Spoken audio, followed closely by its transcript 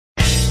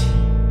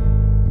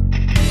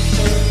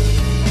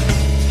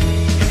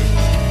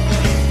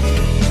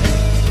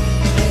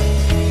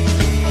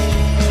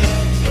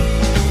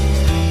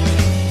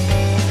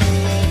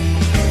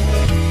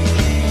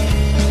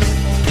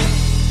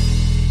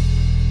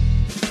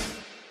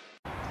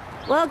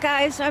Well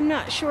guys, I'm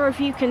not sure if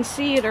you can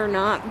see it or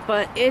not,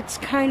 but it's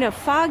kind of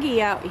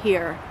foggy out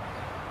here.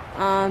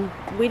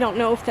 We don't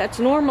know if that's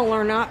normal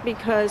or not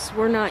because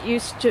we're not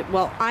used to,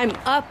 well, I'm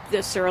up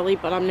this early,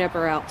 but I'm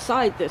never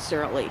outside this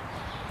early.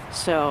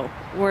 So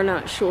we're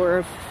not sure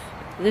if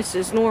this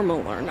is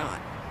normal or not.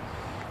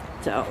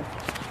 So,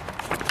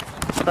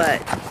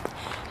 but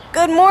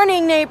good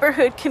morning,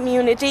 neighborhood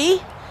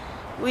community.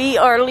 We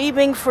are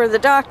leaving for the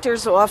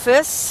doctor's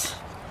office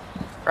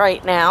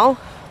right now.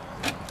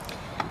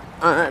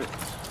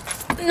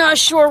 Not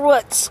sure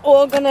what's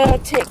all gonna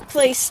take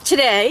place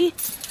today,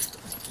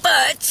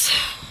 but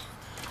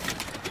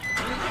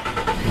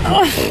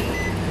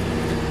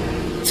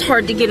it's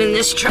hard to get in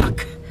this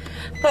truck.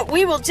 But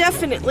we will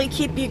definitely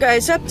keep you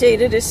guys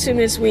updated as soon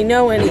as we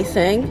know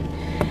anything.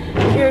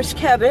 Here's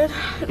Kevin,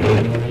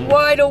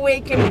 wide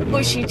awake and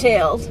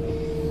bushy-tailed.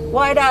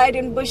 Wide-eyed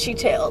and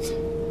bushy-tailed.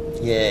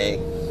 Yay.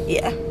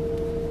 Yeah.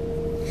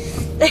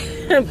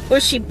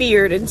 Bushy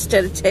beard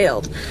instead of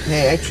tailed.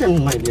 Hey, I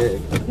trimmed my beard.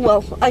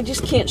 Well, I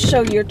just can't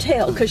show your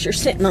tail because you're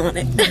sitting on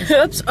it.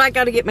 Oops, I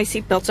gotta get my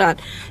seatbelts on.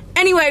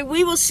 Anyway,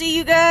 we will see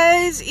you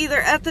guys either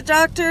at the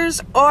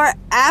doctor's or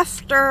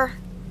after.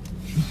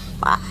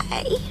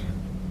 Bye.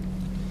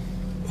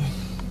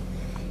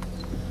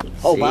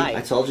 Oh, bye. I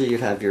told you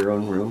you'd have your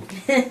own room.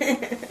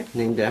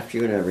 Named after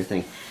you and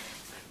everything.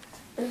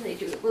 And they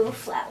do a little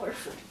flower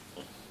for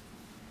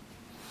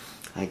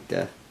me.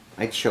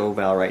 I'd show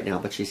Val right now,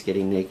 but she's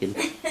getting naked.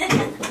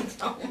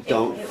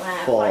 Don't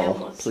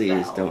fall.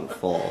 Please don't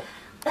fall.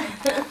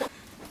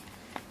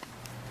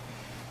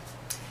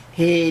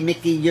 Hey,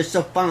 Mickey, you're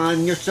so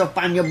fun. You're so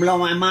fun. You blow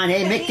my mind.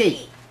 Hey,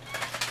 Mickey.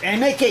 Hey,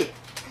 Mickey.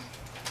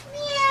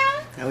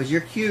 Meow. That was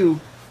your cue.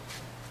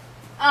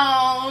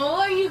 Oh,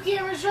 are you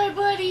camera shy,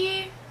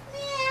 buddy?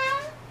 Meow.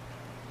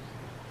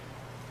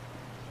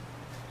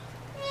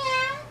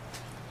 Meow.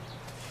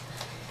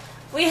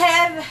 We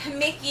have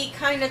Mickey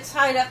kind of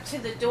tied up to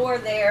the door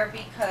there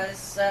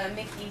because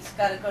Mickey's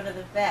got to go to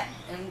the vet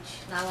and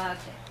she's not allowed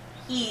to.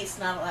 He's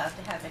not allowed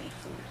to have any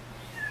food.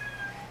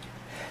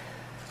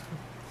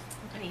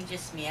 And he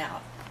just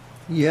meowed.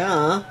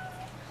 Yeah.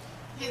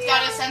 He's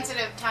got a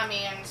sensitive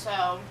tummy, and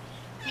so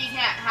he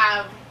can't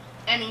have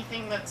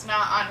anything that's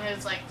not on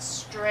his like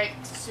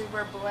strict,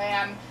 super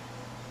bland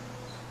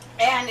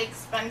and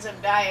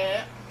expensive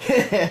diet.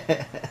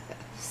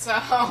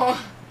 So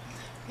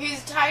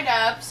he's tied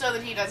up so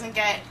that he doesn't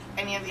get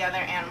any of the other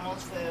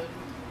animals' food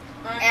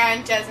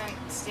and doesn't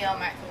steal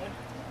my food.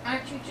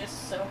 Aren't you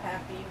just so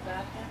happy you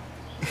got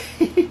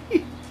him?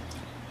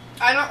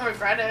 I don't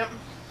regret it.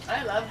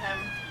 I love him.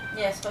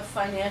 Yes, but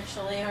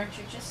financially, aren't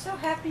you just so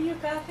happy you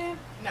got him?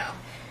 No.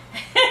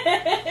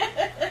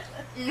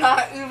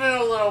 Not even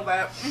a little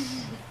bit.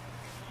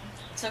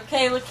 So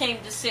Kayla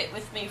came to sit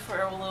with me for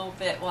a little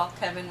bit while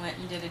Kevin went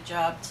and did a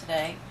job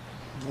today.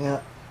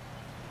 Yeah.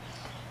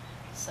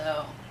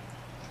 So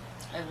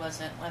I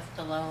wasn't left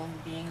alone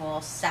being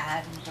all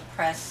sad and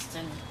depressed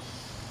and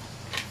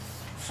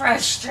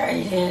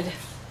frustrated.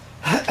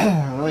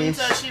 And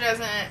so she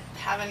doesn't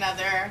have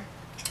another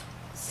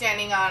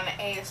standing on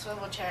a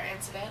swivel chair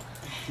incident.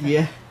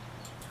 Yeah.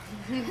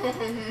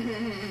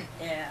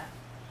 Yeah.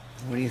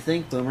 What do you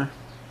think, Boomer?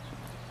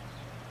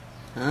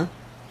 Huh?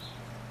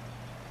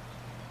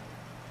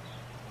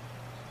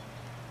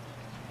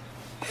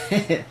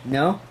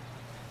 No?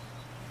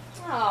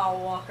 I'll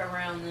walk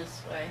around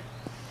this way.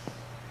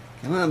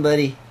 Come on,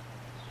 buddy.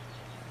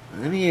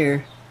 I'm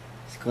here.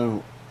 He's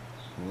going,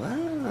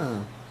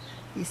 wow.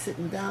 He's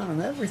sitting down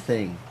on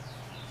everything.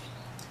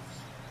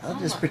 I'll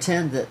just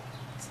pretend that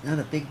it's not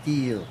a big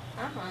deal.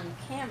 I'm on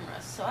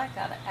camera, so I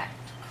gotta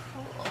act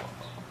cool.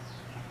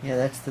 Yeah,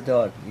 that's the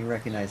dog. You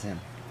recognize him.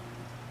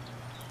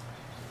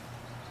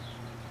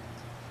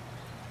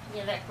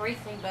 Yeah, that gray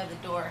thing by the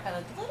door had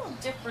a little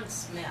different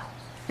smell.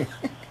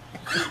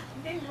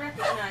 Didn't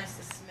recognize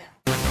the smell.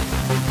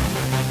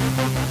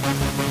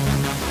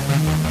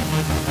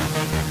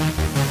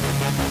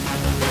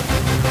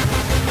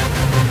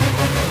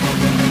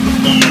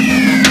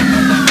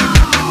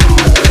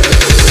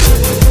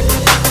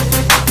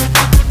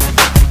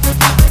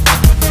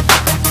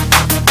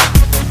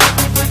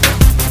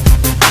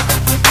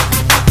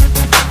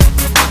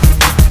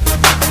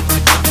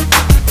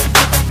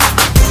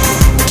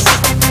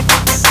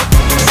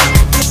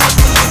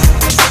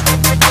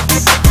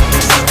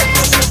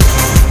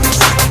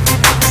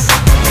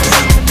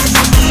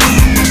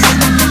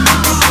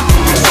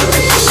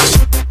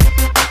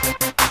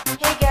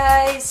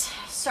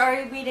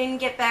 Sorry we didn't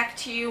get back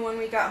to you when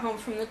we got home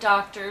from the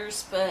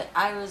doctor's, but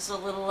I was a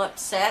little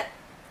upset.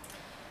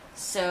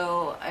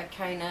 So I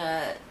kind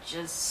of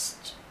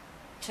just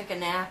took a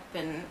nap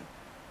and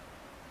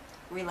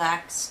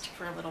relaxed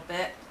for a little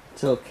bit.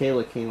 So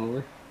Kayla came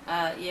over?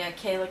 Yeah,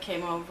 Kayla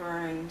came over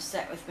and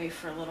sat with me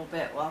for a little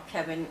bit while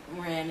Kevin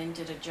ran and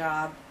did a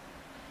job.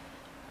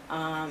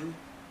 Got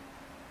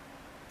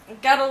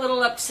a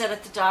little upset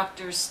at the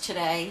doctor's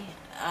today.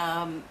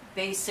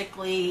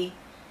 Basically,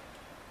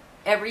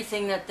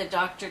 everything that the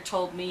doctor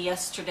told me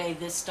yesterday,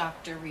 this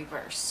doctor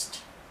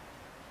reversed.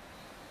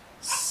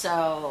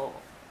 So,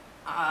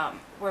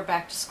 we're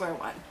back to square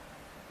one.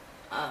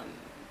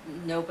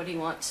 Nobody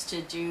wants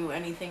to do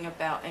anything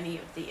about any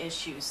of the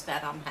issues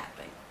that I'm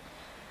having.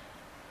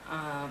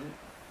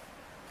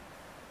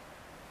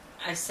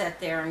 I sat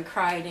there and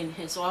cried in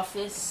his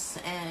office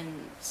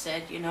and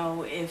said, you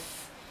know,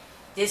 if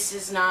this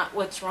is not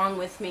what's wrong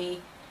with me,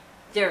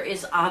 there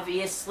is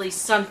obviously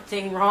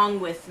something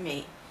wrong with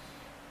me.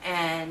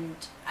 And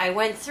I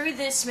went through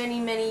this many,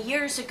 many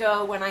years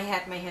ago when I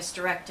had my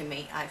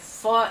hysterectomy. I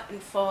fought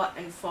and fought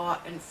and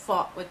fought and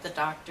fought with the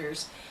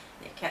doctors.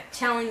 They kept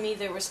telling me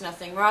there was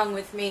nothing wrong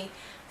with me.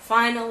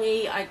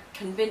 Finally, I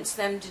convinced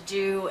them to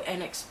do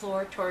an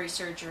exploratory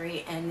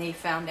surgery, and they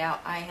found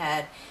out I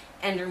had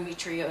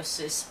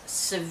endometriosis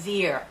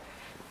severe,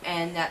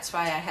 and that's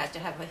why I had to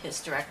have a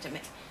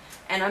hysterectomy.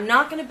 And I'm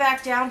not going to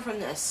back down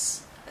from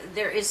this.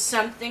 There is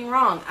something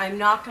wrong. I'm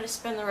not going to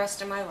spend the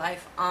rest of my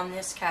life on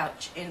this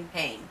couch in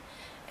pain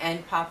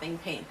and popping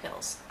pain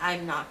pills.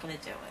 I'm not going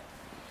to do it.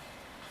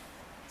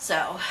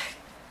 So,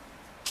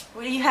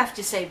 what do you have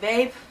to say,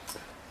 babe?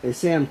 They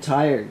say I'm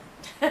tired.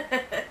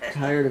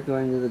 Tired of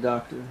going to the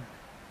doctor.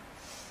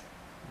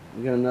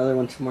 We got another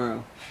one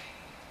tomorrow.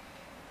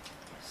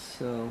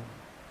 So...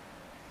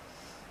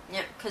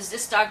 Yep, because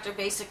this doctor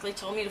basically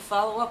told me to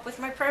follow up with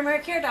my primary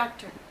care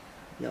doctor.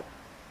 Yep.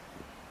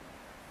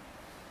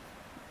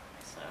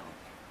 So.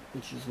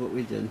 Which is what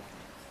we did.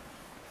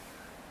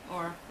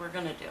 Or we're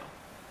going to do.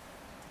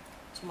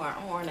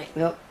 Tomorrow morning.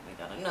 Yep. We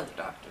got another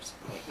doctor's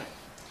appointment.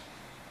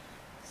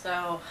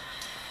 So,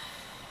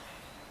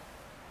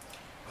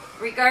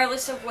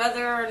 regardless of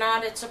whether or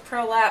not it's a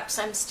prolapse,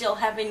 I'm still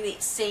having the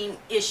same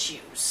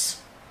issues.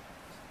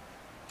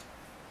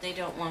 They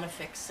don't want to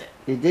fix it.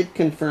 They did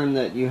confirm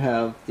that you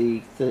have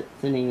the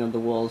thinning of the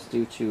walls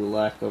due to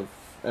lack of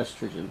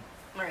estrogen.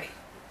 Right.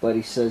 But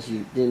he says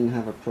you didn't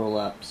have a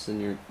prolapse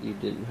and you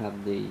didn't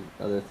have the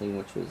other thing,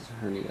 which was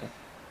hernia.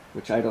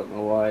 Which I don't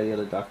know why the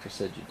other doctor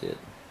said you did.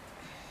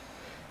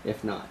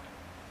 If not.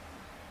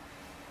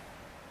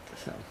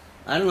 So,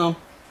 I don't know.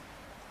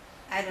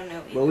 I don't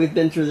know either. Well, we've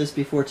been through this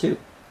before too.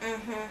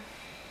 Mm-hmm.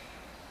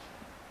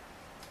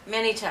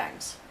 Many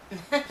times.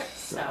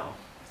 So.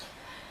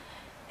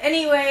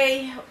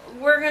 Anyway,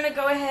 we're going to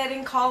go ahead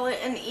and call it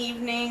an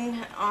evening.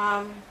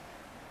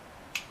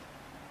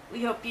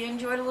 We hope you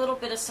enjoyed a little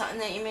bit of something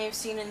that you may have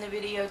seen in the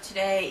video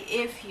today.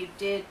 If you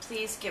did,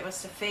 please give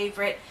us a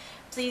favorite.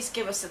 Please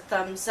give us a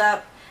thumbs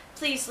up.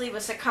 Please leave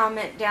us a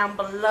comment down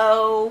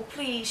below.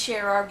 Please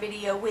share our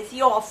video with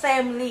your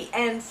family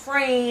and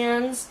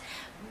friends.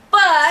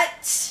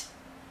 But,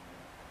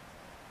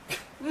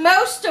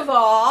 most of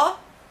all...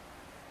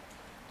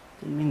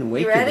 Didn't mean to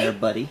wake you there,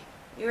 buddy.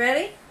 You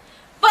ready?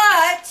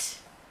 But,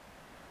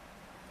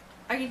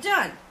 are you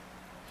done?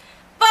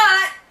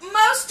 But,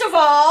 most of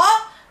all,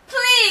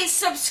 please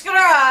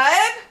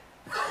subscribe.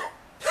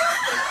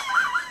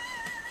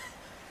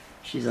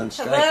 She's on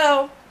strike.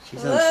 Hello?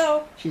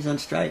 Hello? She's on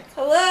strike.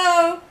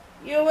 Hello?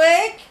 You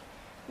awake?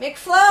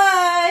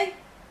 McFly?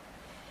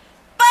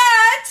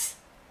 But,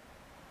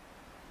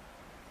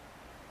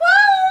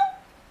 well,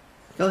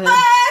 go ahead.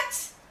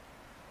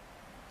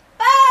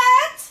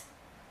 But,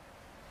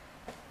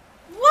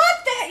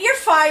 what the heck? You're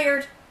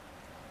fired.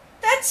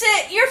 That's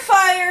it. You're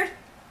fired.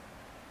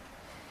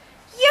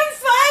 You're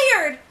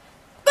fired.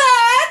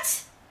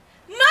 But,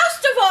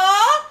 most of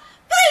all,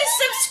 please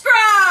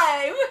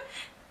subscribe.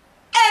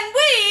 And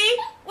we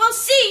will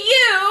see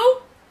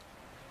you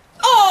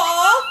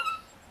all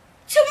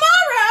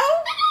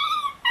tomorrow.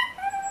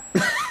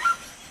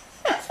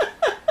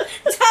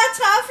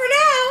 Ta-ta for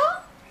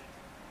now.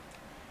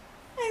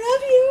 I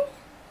love you.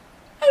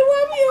 I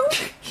love you.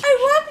 I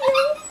love you.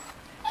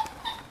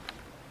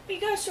 You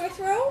got a sore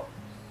throat?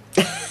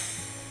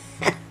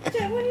 Is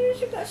that what it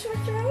is? You got a sore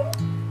throat?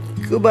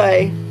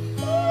 Goodbye.